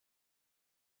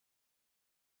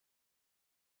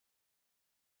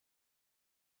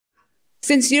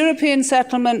Since European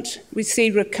settlement, we see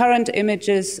recurrent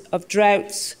images of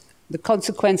droughts, the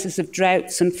consequences of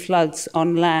droughts and floods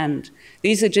on land.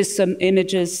 These are just some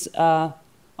images on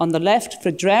the left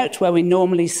for drought, where we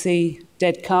normally see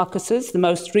dead carcasses. The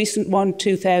most recent one,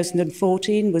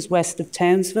 2014, was west of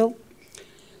Townsville.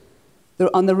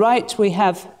 On the right, we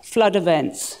have flood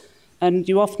events, and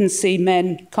you often see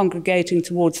men congregating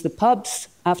towards the pubs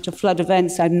after flood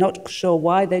events. I'm not sure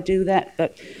why they do that,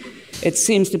 but it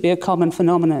seems to be a common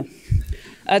phenomenon.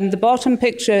 And the bottom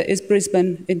picture is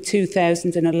Brisbane in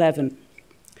 2011.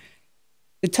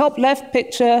 The top left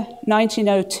picture,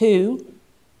 1902,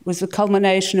 was the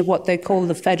culmination of what they call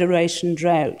the Federation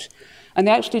drought. And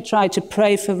they actually tried to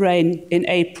pray for rain in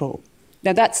April.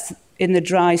 Now that's in the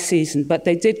dry season, but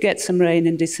they did get some rain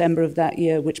in December of that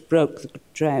year, which broke the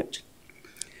drought.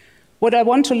 What I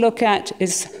want to look at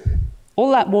is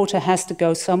all that water has to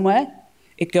go somewhere.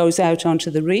 It goes out onto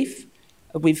the reef.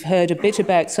 We've heard a bit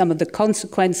about some of the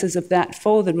consequences of that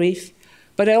for the reef,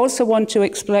 but I also want to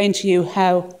explain to you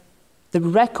how the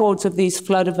records of these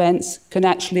flood events can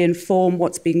actually inform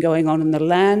what's been going on in the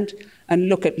land and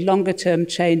look at longer-term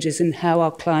changes in how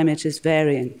our climate is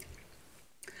varying.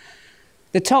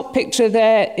 The top picture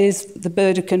there is the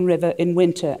Burdekin River in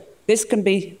winter. This can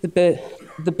be the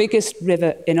biggest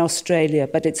river in Australia,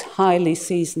 but it's highly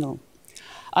seasonal.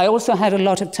 I also had a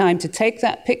lot of time to take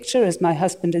that picture, as my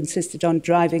husband insisted on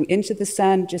driving into the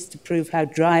sand just to prove how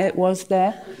dry it was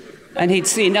there. And he'd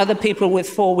seen other people with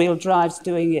four-wheel drives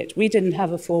doing it. We didn't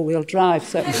have a four-wheel drive,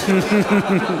 so...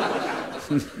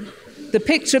 The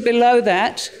picture below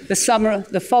that,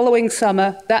 the following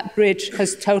summer, that bridge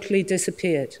has totally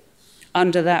disappeared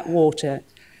under that water.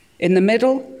 In the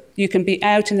middle, you can be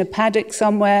out in a paddock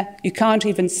somewhere, you can't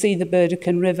even see the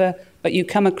Burdekin River, but you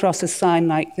come across a sign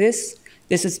like this.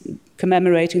 This is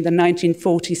commemorating the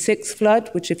 1946 flood,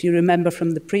 which, if you remember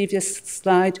from the previous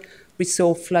slide, we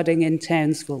saw flooding in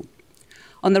Townsville.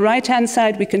 On the right-hand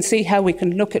side, we can see how we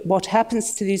can look at what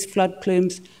happens to these flood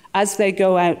plumes as they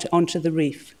go out onto the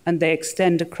reef, and they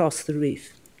extend across the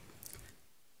reef.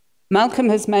 Malcolm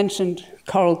has mentioned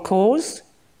coral cores.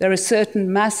 There are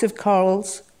certain massive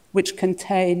corals which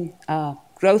contain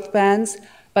growth bands,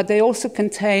 but they also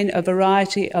contain a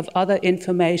variety of other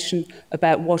information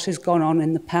about what has gone on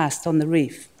in the past on the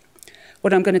reef.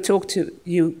 What I'm going to talk to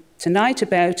you tonight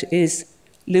about is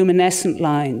luminescent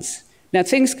lines. Now,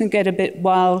 things can get a bit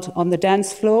wild on the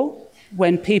dance floor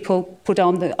when people put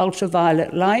on the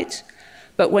ultraviolet light,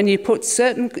 but when you put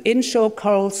certain inshore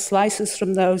coral slices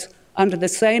from those under the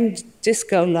same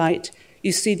disco light,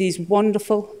 you see these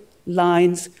wonderful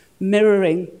lines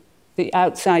mirroring the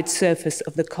outside surface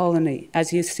of the colony,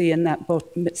 as you see in that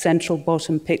central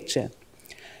bottom picture.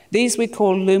 These we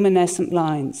call luminescent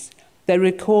lines. They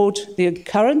record the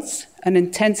occurrence and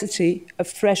intensity of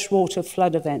freshwater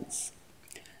flood events.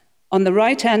 On the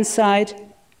right-hand side,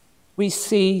 we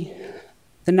see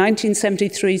the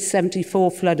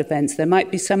 1973-74 flood events. There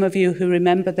might be some of you who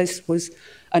remember this was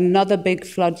another big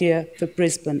flood year for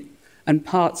Brisbane and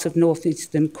parts of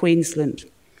northeastern Queensland.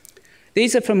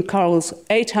 These are from corals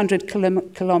 800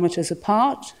 kilometres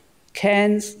apart,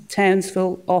 Cairns,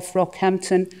 Townsville, off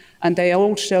Rockhampton, and they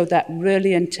all show that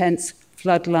really intense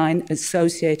flood line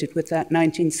associated with that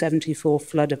 1974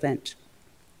 flood event.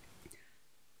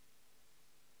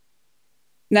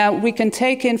 Now, we can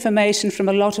take information from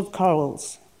a lot of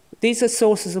corals. These are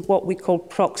sources of what we call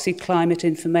proxy climate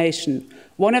information.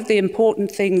 One of the important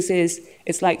things is,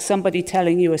 it's like somebody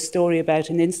telling you a story about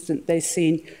an incident they've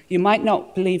seen. You might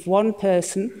not believe one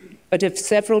person, but if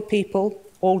several people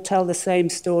all tell the same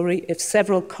story, if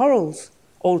several corals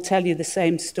all tell you the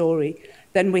same story,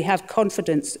 then we have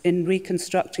confidence in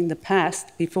reconstructing the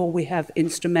past before we have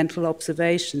instrumental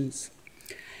observations.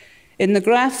 In the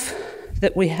graph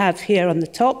that we have here on the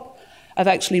top, I've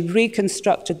actually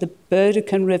reconstructed the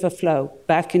Burdekin River flow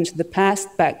back into the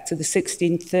past, back to the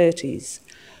 1630s.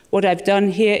 What I've done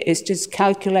here is just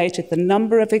calculated the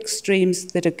number of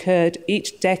extremes that occurred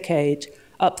each decade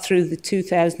up through the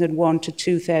 2001 to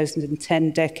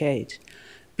 2010 decade.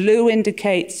 Blue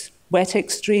indicates wet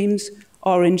extremes,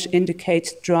 orange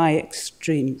indicates dry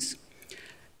extremes.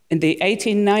 In the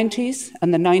 1890s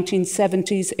and the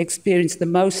 1970s experienced the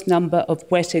most number of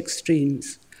wet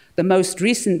extremes. The most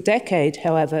recent decade,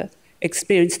 however,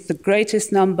 experienced the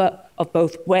greatest number of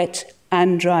both wet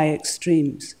and dry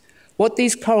extremes. What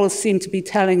these corals seem to be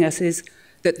telling us is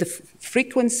that the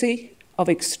frequency of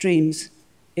extremes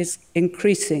is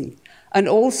increasing. And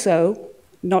also,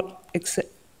 not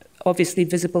obviously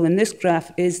visible in this graph,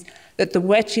 is that the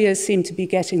wet years seem to be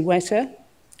getting wetter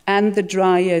and the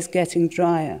dry years getting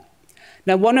drier.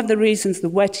 Now, one of the reasons the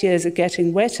wet years are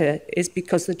getting wetter is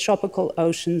because the tropical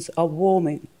oceans are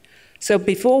warming. So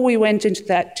before we went into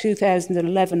that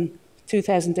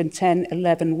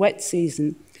 2010-11 wet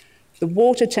season, the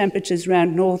water temperatures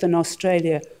around northern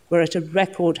Australia were at a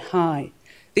record high.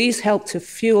 These helped to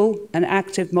fuel an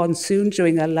active monsoon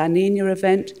during a La Nina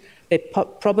event. They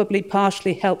probably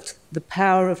partially helped the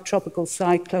power of tropical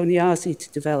cyclone Yasi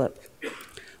to develop.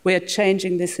 We are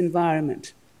changing this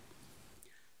environment.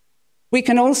 We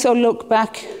can also look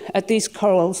back at these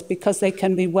corals because they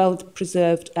can be well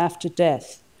preserved after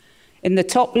death. In the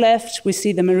top left, we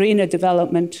see the marina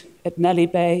development at Nelly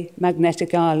Bay,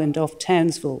 Magnetic Island off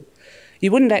Townsville.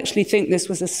 You wouldn't actually think this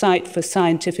was a site for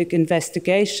scientific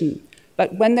investigation,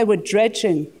 but when they were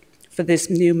dredging for this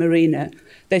new marina,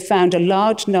 they found a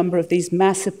large number of these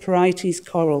massive Parietes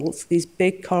corals, these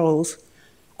big corals,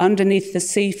 underneath the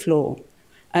seafloor.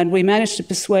 And we managed to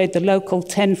persuade the local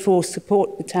 10-4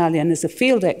 support battalion as a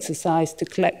field exercise to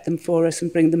collect them for us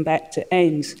and bring them back to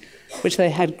Ames, which they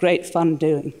had great fun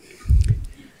doing.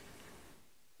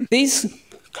 These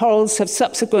corals have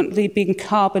subsequently been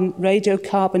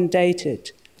radiocarbon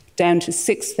dated down to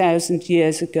 6,000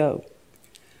 years ago.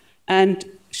 And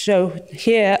so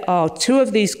here are two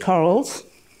of these corals,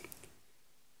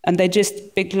 and they're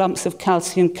just big lumps of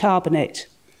calcium carbonate.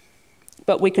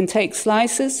 But we can take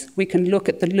slices, we can look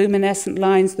at the luminescent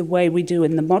lines the way we do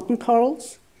in the modern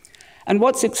corals. And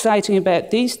what's exciting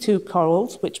about these two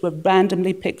corals, which were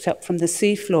randomly picked up from the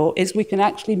seafloor, is we can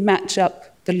actually match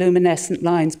up the luminescent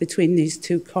lines between these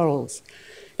two corals.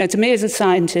 Now, to me as a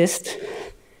scientist,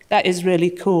 that is really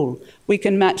cool. We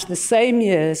can match the same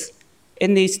years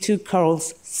in these two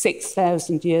corals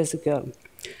 6,000 years ago.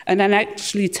 And then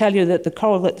actually tell you that the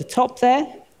coral at the top there,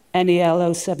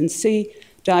 NEL07C,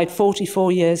 died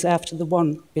 44 years after the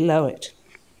one below it.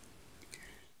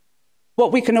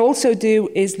 What we can also do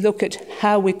is look at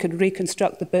how we could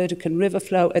reconstruct the Burdekin River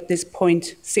flow at this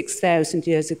point 6,000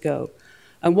 years ago.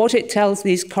 And what it tells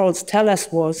these corals tell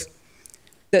us was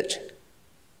that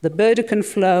the Burdekin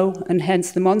flow, and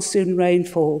hence the monsoon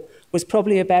rainfall, was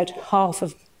probably about half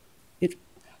of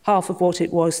what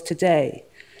it was today.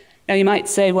 Now you might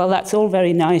say, well, that's all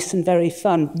very nice and very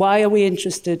fun. Why are we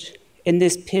interested in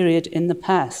this period in the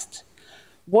past?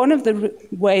 One of the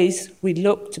ways we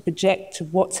look to project to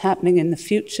what's happening in the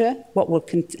future, what will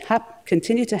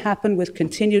continue to happen with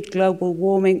continued global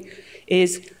warming,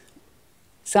 is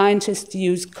scientists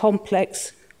use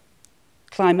complex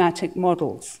climatic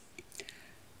models.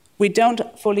 We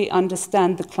don't fully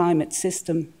understand the climate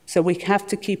system, so we have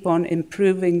to keep on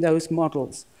improving those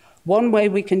models. One way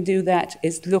we can do that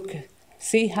is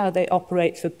see how they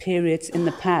operate for periods in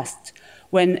the past,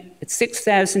 when at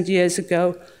 6,000 years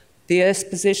ago, the Earth's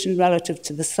position relative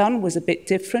to the sun was a bit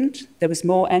different. There was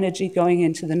more energy going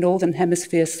into the northern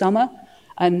hemisphere summer,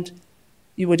 and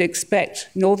you would expect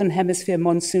northern hemisphere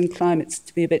monsoon climates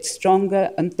to be a bit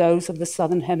stronger and those of the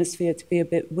southern hemisphere to be a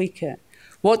bit weaker.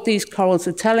 What these corals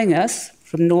are telling us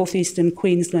from northeastern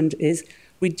Queensland is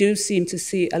we do seem to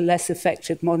see a less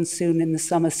effective monsoon in the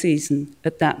summer season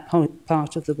at that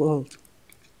part of the world.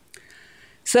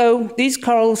 So these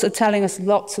corals are telling us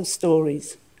lots of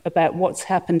stories about what's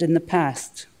happened in the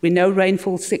past. We know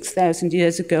rainfall 6,000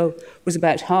 years ago was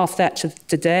about half that of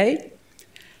today.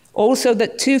 Also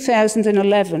that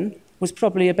 2011 was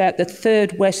probably about the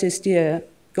third wettest year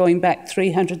going back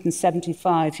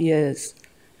 375 years,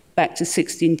 back to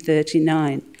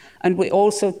 1639. And we're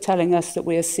also telling us that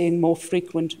we are seeing more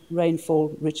frequent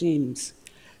rainfall regimes.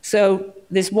 So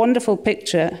this wonderful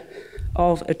picture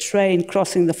of a train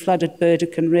crossing the flooded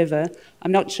Burdekin River.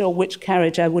 I'm not sure which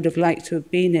carriage I would have liked to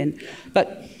have been in,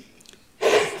 but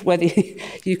whether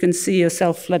you can see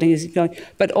yourself flooding as you're going.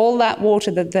 But all that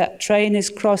water that train is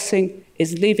crossing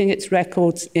is leaving its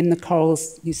records in the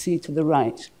corals you see to the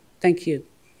right. Thank you.